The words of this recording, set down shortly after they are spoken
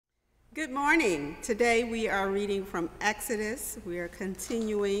Good morning. Today we are reading from Exodus. We are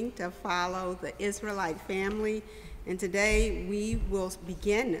continuing to follow the Israelite family, and today we will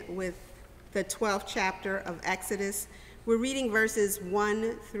begin with the 12th chapter of Exodus. We're reading verses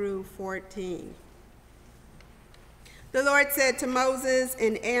 1 through 14. The Lord said to Moses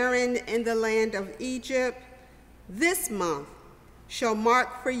and Aaron in the land of Egypt, "This month shall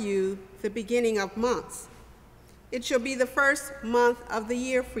mark for you the beginning of months. It shall be the first month of the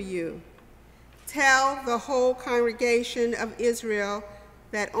year for you. Tell the whole congregation of Israel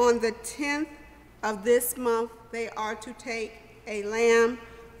that on the 10th of this month they are to take a lamb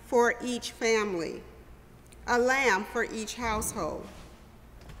for each family, a lamb for each household.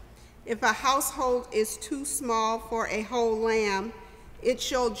 If a household is too small for a whole lamb, it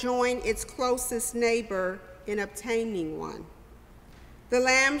shall join its closest neighbor in obtaining one. The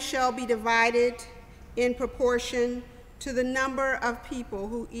lamb shall be divided in proportion to the number of people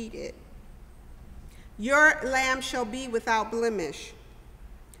who eat it. Your lamb shall be without blemish,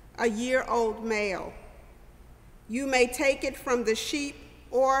 a year-old male. You may take it from the sheep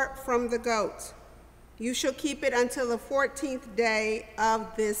or from the goats. You shall keep it until the 14th day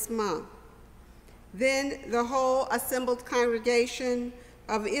of this month. Then the whole assembled congregation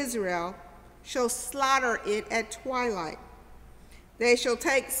of Israel shall slaughter it at twilight. They shall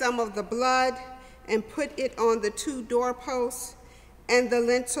take some of the blood and put it on the 2 doorposts and the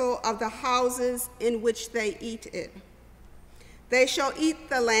lintel of the houses in which they eat it. They shall eat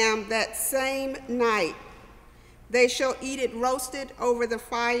the lamb that same night. They shall eat it roasted over the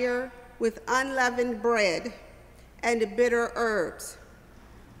fire with unleavened bread and bitter herbs.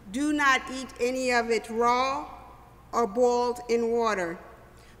 Do not eat any of it raw or boiled in water,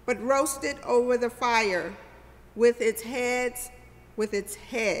 but roast it over the fire with its head,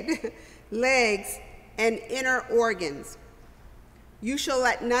 legs, and inner organs. You shall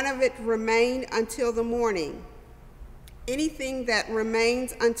let none of it remain until the morning. Anything that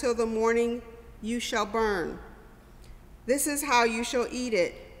remains until the morning you shall burn. This is how you shall eat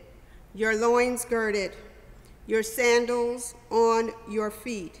it: your loins girded, your sandals on your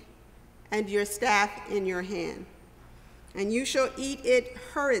feet, and your staff in your hand. And you shall eat it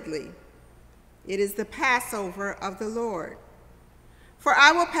hurriedly. It is the Passover of the Lord. For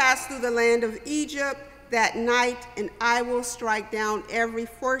I will pass through the land of Egypt that night, and I will strike down every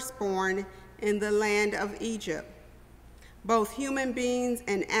firstborn in the land of Egypt, both human beings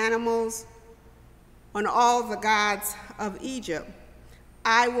and animals. On all the gods of Egypt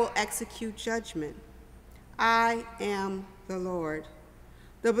I will execute judgment. I am the Lord.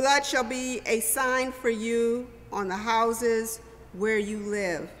 The blood shall be a sign for you on the houses where you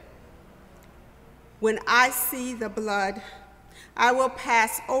live. When I see the blood, I will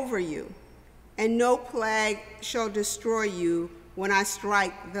pass over you, and no plague shall destroy you when I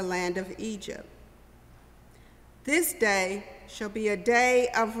strike the land of Egypt. This day shall be a day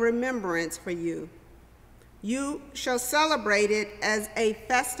of remembrance for you. You shall celebrate it as a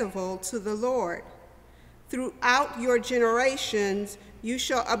festival to the Lord. Throughout your generations, you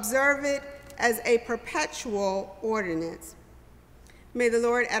shall observe it as a perpetual ordinance. May the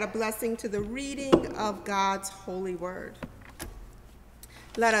Lord add a blessing to the reading of God's holy word.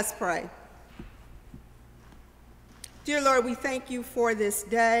 Let us pray. Dear Lord, we thank you for this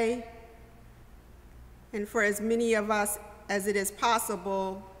day, and for as many of us as it is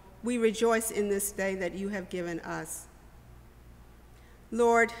possible, we rejoice in this day that you have given us.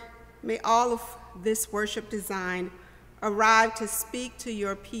 Lord, may all of this worship design arrive to speak to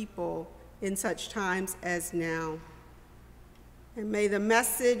your people in such times as now. And may the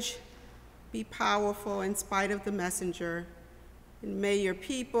message be powerful in spite of the messenger, and may your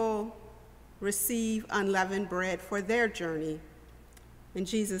people receive unleavened bread for their journey. In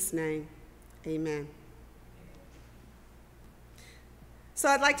Jesus' name, amen. So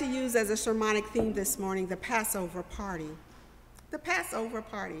I'd like to use as a sermonic theme this morning the Passover Party. The Passover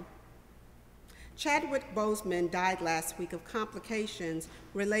Party. Chadwick Boseman died last week of complications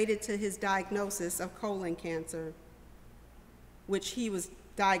related to his diagnosis of colon cancer, which he was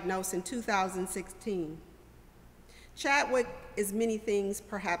diagnosed in 2016. Chadwick is many things,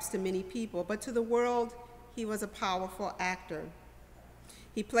 perhaps to many people, but to the world, he was a powerful actor.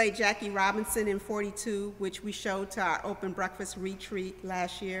 He played Jackie Robinson in 42, which we showed to our open breakfast retreat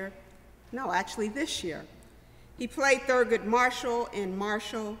last year. No, actually this year. He played Thurgood Marshall in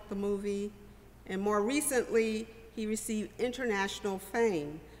Marshall, the movie, and more recently, he received international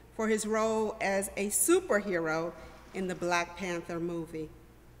fame for his role as a superhero in the Black Panther movie.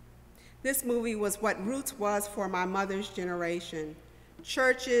 This movie was what Roots was for my mother's generation.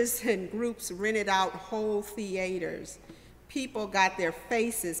 Churches and groups rented out whole theaters. People got their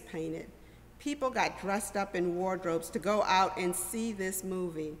faces painted. People got dressed up in wardrobes to go out and see this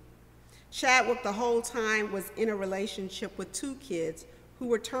movie. Chadwick the whole time was in a relationship with 2 kids who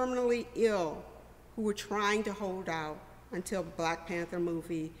were terminally ill, who were trying to hold out until the Black Panther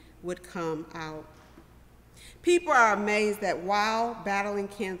movie would come out. People are amazed that while battling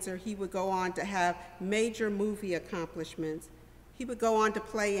cancer, he would go on to have major movie accomplishments. He would go on to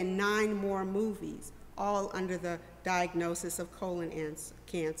play in 9 more movies, all under the diagnosis of colon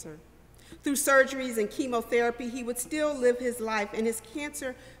cancer. Through surgeries and chemotherapy, he would still live his life, and his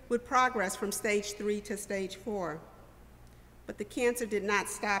cancer would progress from stage 3 to stage 4. But the cancer did not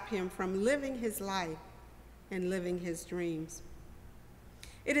stop him from living his life and living his dreams.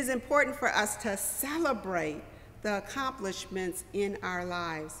 It is important for us to celebrate the accomplishments in our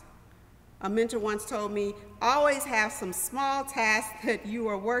lives. A mentor once told me, always have some small tasks that you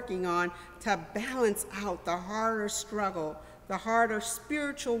are working on to balance out the harder struggle, the harder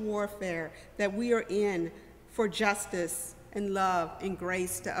spiritual warfare that we are in for justice and love and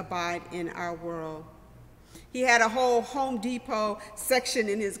grace to abide in our world. He had a whole Home Depot section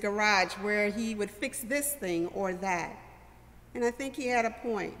in his garage where he would fix this thing or that. And I think he had a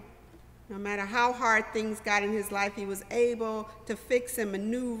point. No matter how hard things got in his life, he was able to fix and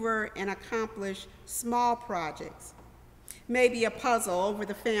maneuver and accomplish small projects. Maybe a puzzle over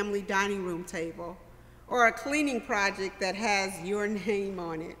the family dining room table, or a cleaning project that has your name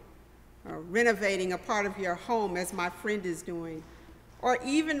on it, or renovating a part of your home as my friend is doing, or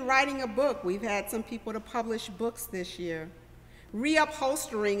even writing a book. We've had some people to publish books this year.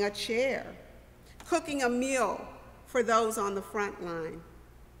 Reupholstering a chair, cooking a meal for those on the front line,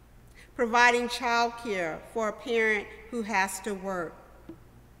 providing childcare for a parent who has to work.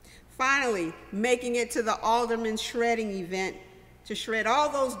 Finally, making it to the Alderman's shredding event to shred all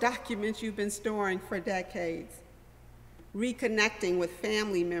those documents you've been storing for decades. Reconnecting with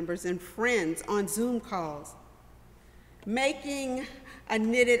family members and friends on Zoom calls. Making a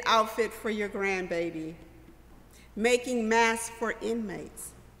knitted outfit for your grandbaby. Making masks for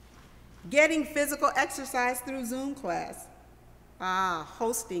inmates. Getting physical exercise through Zoom class.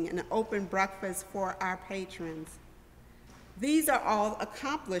 Hosting an open breakfast for our patrons. These are all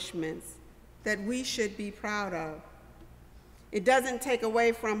accomplishments that we should be proud of. It doesn't take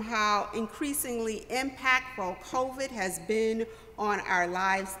away from how increasingly impactful COVID has been on our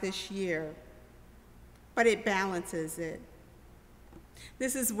lives this year, but it balances it.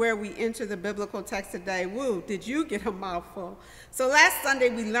 This is where we enter the biblical text today. Woo, did you get a mouthful? So last Sunday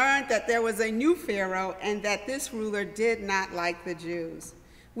we learned that there was a new Pharaoh and that this ruler did not like the Jews.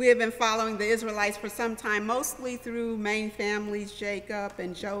 We have been following the Israelites for some time, mostly through main families, Jacob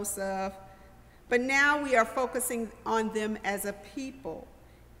and Joseph. But now we are focusing on them as a people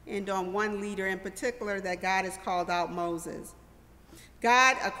and on one leader in particular that God has called out, Moses.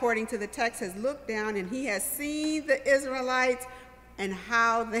 God, according to the text, has looked down and he has seen the Israelites and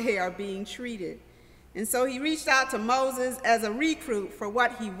how they are being treated. And so he reached out to Moses as a recruit for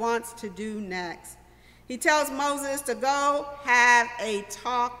what he wants to do next. He tells Moses to go have a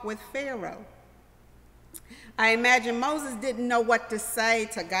talk with Pharaoh. I imagine Moses didn't know what to say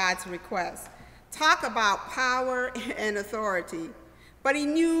to God's request. Talk about power and authority. But he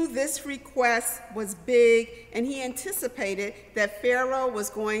knew this request was big, and he anticipated that Pharaoh was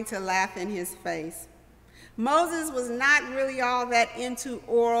going to laugh in his face. Moses was not really all that into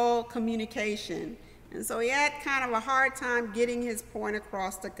oral communication, and so he had kind of a hard time getting his point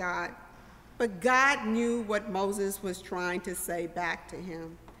across to God. But God knew what Moses was trying to say back to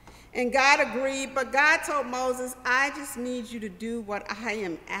him. And God agreed, but God told Moses, I just need you to do what I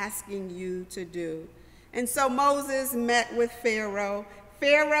am asking you to do. And so Moses met with Pharaoh.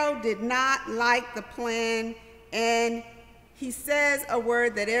 Pharaoh did not like the plan, and he says a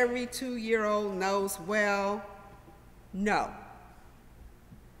word that every 2-year-old knows well: no.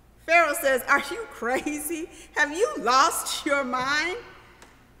 Pharaoh says, are you crazy? Have you lost your mind?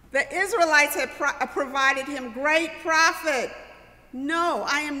 The Israelites had provided him great profit. No,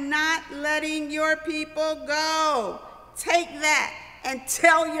 I am not letting your people go. Take that and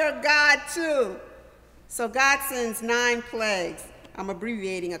tell your God too. So God sends 9 plagues. I'm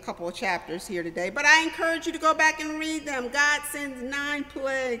abbreviating a couple of chapters here today, but I encourage you to go back and read them. God sends 9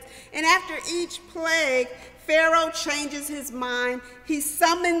 plagues. And after each plague, Pharaoh changes his mind. He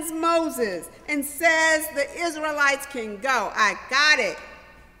summons Moses and says the Israelites can go. I got it.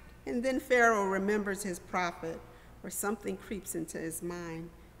 And then Pharaoh remembers his prophet, or something creeps into his mind,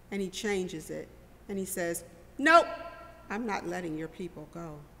 and he changes it. And he says, nope, I'm not letting your people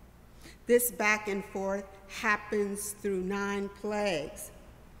go. This back and forth happens through 9 plagues.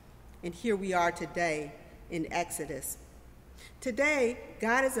 And here we are today in Exodus. Today,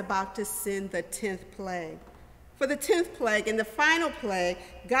 God is about to send the 10th plague. For the 10th plague and the final plague,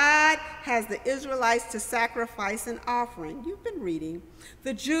 God has the Israelites to sacrifice an offering. You've been reading.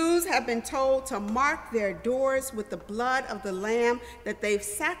 The Jews have been told to mark their doors with the blood of the lamb that they've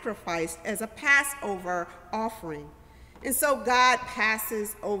sacrificed as a Passover offering. And so God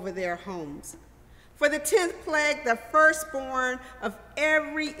passes over their homes. For the 10th plague, the firstborn of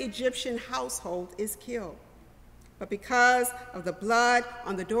every Egyptian household is killed. But because of the blood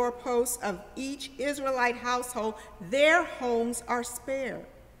on the doorposts of each Israelite household, their homes are spared.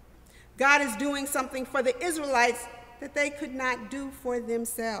 God is doing something for the Israelites that they could not do for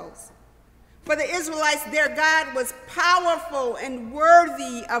themselves. For the Israelites, their God was powerful and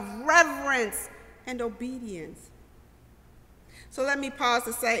worthy of reverence and obedience. So let me pause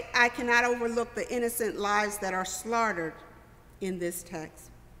to say, I cannot overlook the innocent lives that are slaughtered in this text.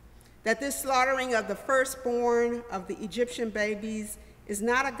 That this slaughtering of the firstborn of the Egyptian babies is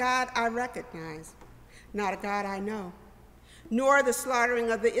not a God I recognize, not a God I know, nor the slaughtering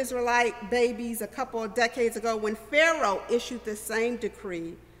of the Israelite babies a couple of decades ago when Pharaoh issued the same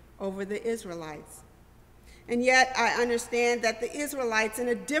decree over the Israelites. And yet I understand that the Israelites in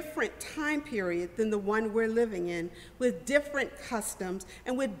a different time period than the one we're living in, with different customs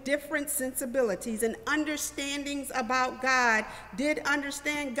and with different sensibilities and understandings about God, did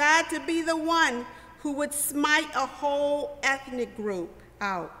understand God to be the one who would smite a whole ethnic group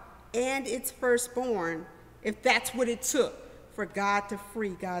out and its firstborn if that's what it took for God to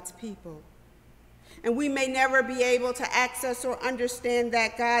free God's people. And we may never be able to access or understand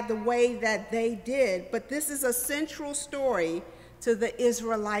that God the way that they did, but this is a central story to the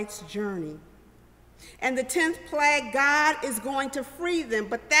Israelites' journey. And the 10th plague, God is going to free them,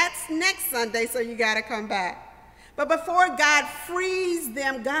 but that's next Sunday, so you got to come back. But before God frees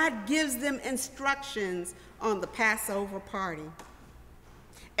them, God gives them instructions on the Passover party.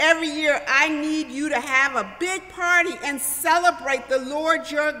 Every year, I need you to have a big party and celebrate the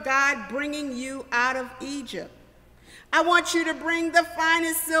Lord your God bringing you out of Egypt. I want you to bring the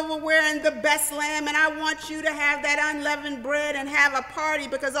finest silverware and the best lamb, and I want you to have that unleavened bread and have a party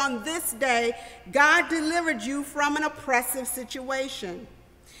because on this day, God delivered you from an oppressive situation.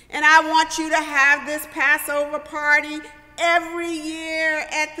 And I want you to have this Passover party every year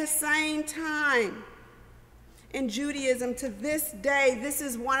at the same time. In Judaism, to this day, this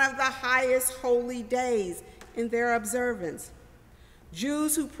is one of the highest holy days in their observance.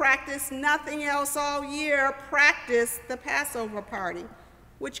 Jews who practice nothing else all year practice the Passover party,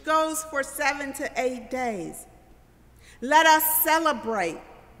 which goes for 7 to 8 days. Let us celebrate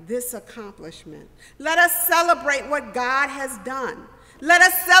this accomplishment. Let us celebrate what God has done. Let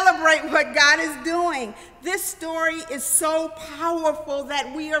us celebrate what God is doing. This story is so powerful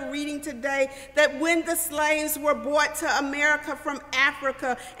that we are reading today that when the slaves were brought to America from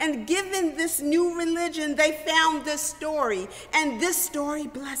Africa and given this new religion, they found this story, and this story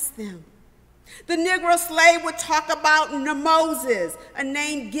blessed them. The Negro slave would talk about Moses, a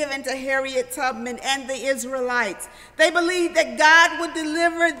name given to Harriet Tubman and the Israelites. They believed that God would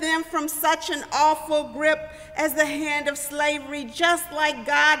deliver them from such an awful grip as the hand of slavery, just like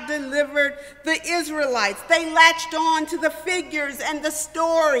God delivered the Israelites. They latched on to the figures and the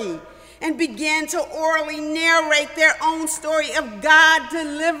story and began to orally narrate their own story of God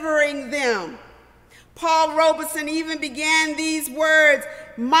delivering them. Paul Robeson even began these words,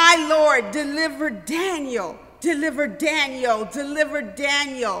 "My Lord delivered Daniel, delivered Daniel, delivered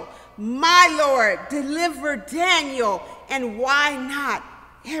Daniel. My Lord delivered Daniel, and why not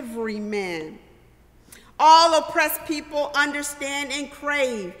every man?" All oppressed people understand and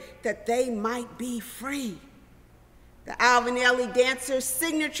crave that they might be free. The Alvin Ailey dancer's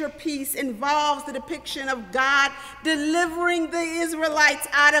signature piece involves the depiction of God delivering the Israelites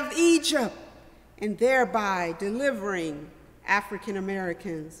out of Egypt and thereby delivering African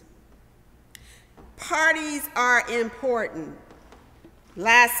Americans. Parties are important.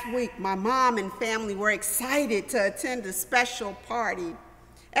 Last week, my mom and family were excited to attend a special party.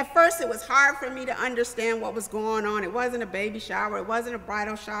 At first, it was hard for me to understand what was going on. It wasn't a baby shower, it wasn't a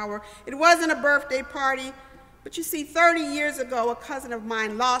bridal shower, it wasn't a birthday party. But you see, 30 years ago, a cousin of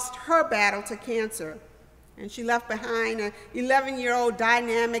mine lost her battle to cancer. And she left behind an 11-year-old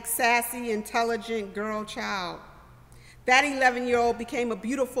dynamic, sassy, intelligent girl child. That 11-year-old became a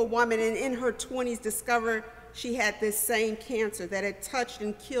beautiful woman and in her 20s discovered she had this same cancer that had touched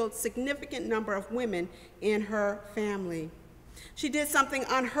and killed a significant number of women in her family. She did something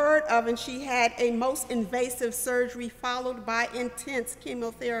unheard of, and she had a most invasive surgery followed by intense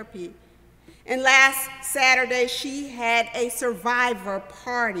chemotherapy. And last Saturday, she had a survivor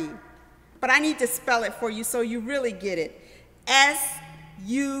party. But I need to spell it for you so you really get it.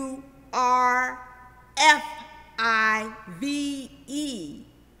 SURVIVEOR,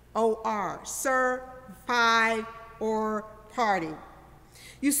 survive or party.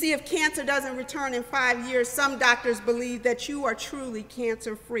 You see, if cancer doesn't return in 5 years, some doctors believe that you are truly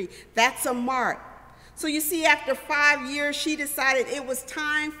cancer-free. That's a mark. So you see, after 5 years, she decided it was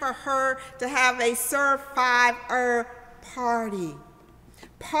time for her to have a survivor party.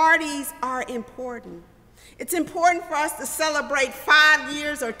 Parties are important. It's important for us to celebrate 5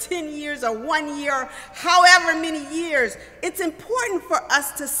 years or 10 years or 1 year, or however many years. It's important for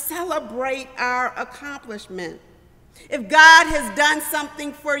us to celebrate our accomplishment. If God has done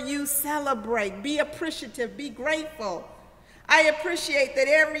something for you, celebrate. Be appreciative. Be grateful. I appreciate that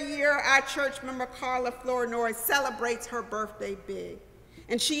every year our church member, Carla Flournoy, celebrates her birthday big.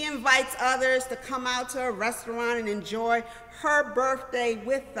 And she invites others to come out to a restaurant and enjoy her birthday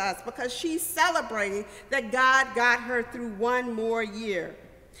with us because she's celebrating that God got her through one more year.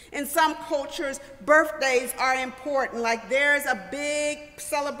 In some cultures, birthdays are important. Like there's a big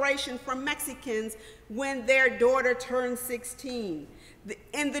celebration for Mexicans when their daughter turns 16.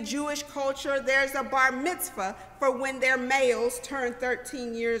 In the Jewish culture, there's a bar mitzvah for when their males turn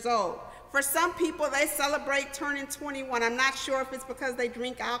 13 years old. For some people, they celebrate turning 21. I'm not sure if it's because they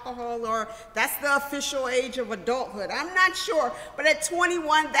drink alcohol or that's the official age of adulthood. I'm not sure. But at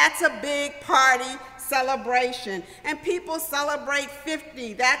 21, that's a big party celebration. And people celebrate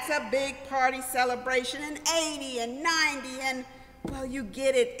 50. That's a big party celebration. And 80 and 90. And, well, you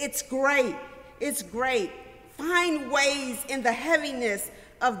get it. It's great. It's great. Find ways in the heaviness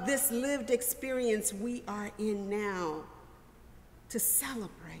of this lived experience we are in now to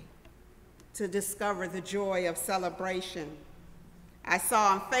celebrate, to discover the joy of celebration. I saw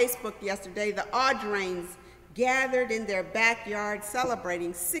on Facebook yesterday the Audrains gathered in their backyard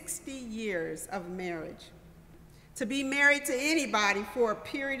celebrating 60 years of marriage. To be married to anybody for a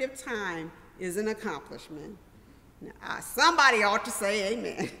period of time is an accomplishment. Now, somebody ought to say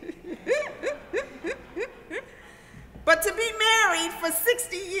amen. But to be married for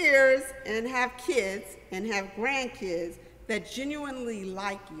 60 years and have kids and have grandkids that genuinely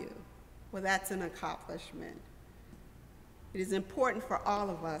like you, well, that's an accomplishment. It is important for all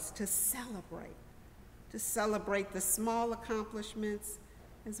of us to celebrate the small accomplishments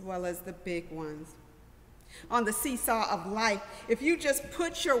as well as the big ones. On the seesaw of life, if you just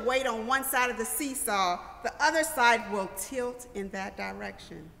put your weight on one side of the seesaw, the other side will tilt in that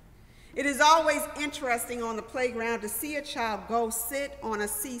direction. It is always interesting on the playground to see a child go sit on a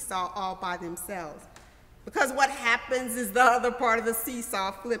seesaw all by themselves, because what happens is the other part of the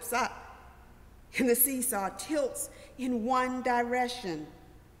seesaw flips up and the seesaw tilts in one direction.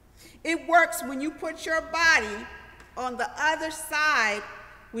 It works when you put your body on the other side.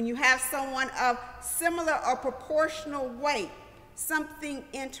 When you have someone of similar or proportional weight, something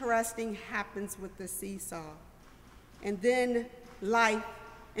interesting happens with the seesaw. And then life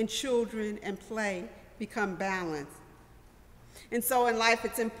and children and play become balanced. And so in life,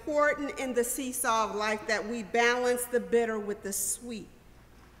 it's important in the seesaw of life that we balance the bitter with the sweet,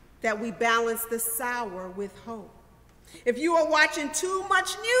 that we balance the sour with hope. If you are watching too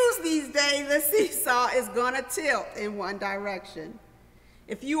much news these days, the seesaw is going to tilt in one direction.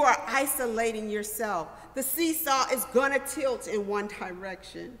 If you are isolating yourself, the seesaw is going to tilt in one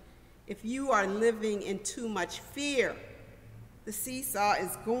direction. If you are living in too much fear, the seesaw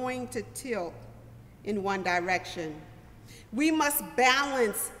is going to tilt in one direction. We must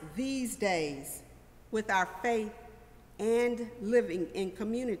balance these days with our faith and living in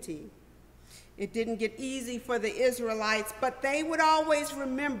community. It didn't get easy for the Israelites, but they would always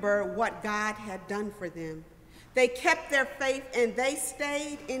remember what God had done for them. They kept their faith and they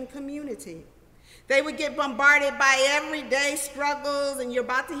stayed in community. They would get bombarded by everyday struggles, and you're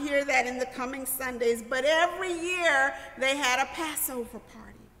about to hear that in the coming Sundays, but every year they had a Passover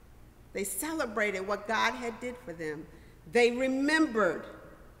party. They celebrated what God had did for them. They remembered.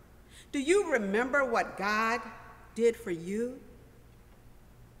 Do you remember what God did for you?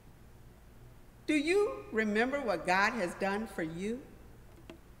 Do you remember what God has done for you?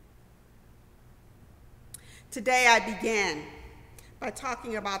 Today I began by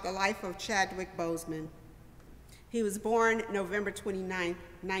talking about the life of Chadwick Boseman. He was born November 29,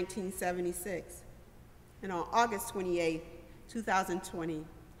 1976, and on August 28, 2020,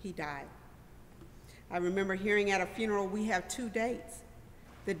 he died. I remember hearing at a funeral we have two dates,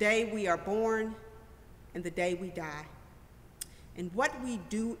 the day we are born and the day we die. And what we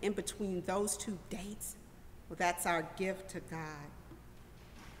do in between those two dates, well, that's our gift to God.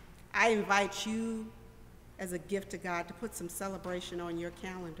 I invite you as a gift to God to put some celebration on your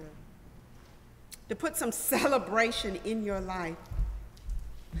calendar. to put some celebration in your life.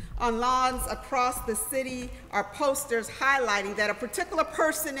 On lawns across the city are posters highlighting that a particular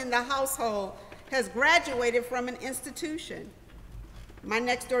person in the household has graduated from an institution. My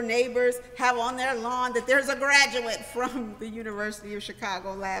next door neighbors have on their lawn that there's a graduate from the University of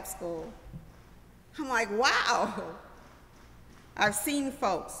Chicago Lab School. I'm like, wow. I've seen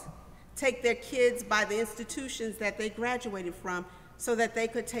folks take their kids by the institutions that they graduated from so that they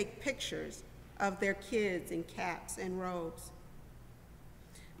could take pictures of their kids in caps and robes.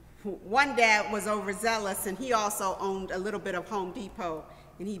 One dad was overzealous, and he also owned a little bit of Home Depot,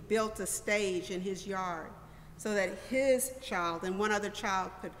 and he built a stage in his yard so that his child and one other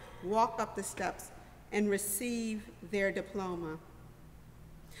child could walk up the steps and receive their diploma.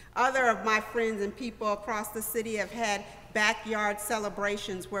 Other of my friends and people across the city have had backyard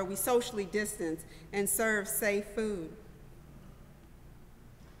celebrations where we socially distance and serve safe food.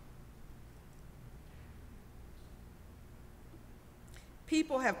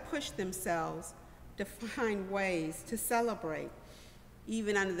 People have pushed themselves to find ways to celebrate,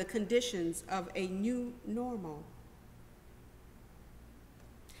 even under the conditions of a new normal.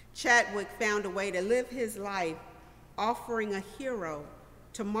 Chadwick found a way to live his life offering a hero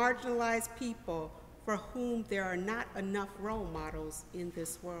to marginalized people for whom there are not enough role models in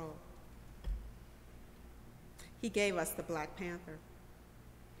this world. He gave us the Black Panther.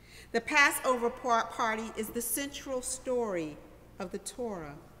 The Passover Party is the central story of the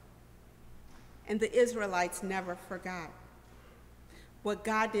Torah, and the Israelites never forgot. What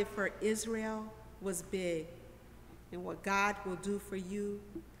God did for Israel was big, and what God will do for you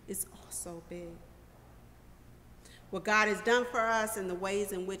is also big. What God has done for us and the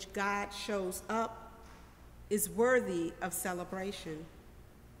ways in which God shows up is worthy of celebration.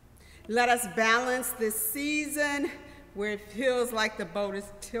 Let us balance this season where it feels like the boat is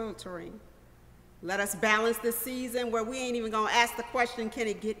tilting. Let us balance this season where we ain't even gonna ask the question, can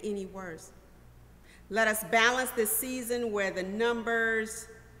it get any worse? Let us balance this season where the numbers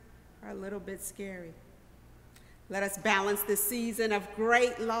are a little bit scary. Let us balance this season of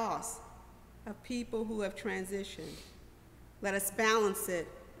great loss of people who have transitioned. Let us balance it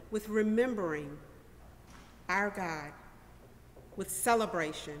with remembering our God, with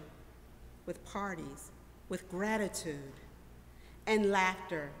celebration, with parties, with gratitude and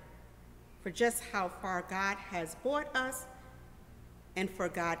laughter for just how far God has brought us and for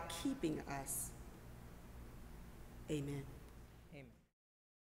God keeping us. Amen.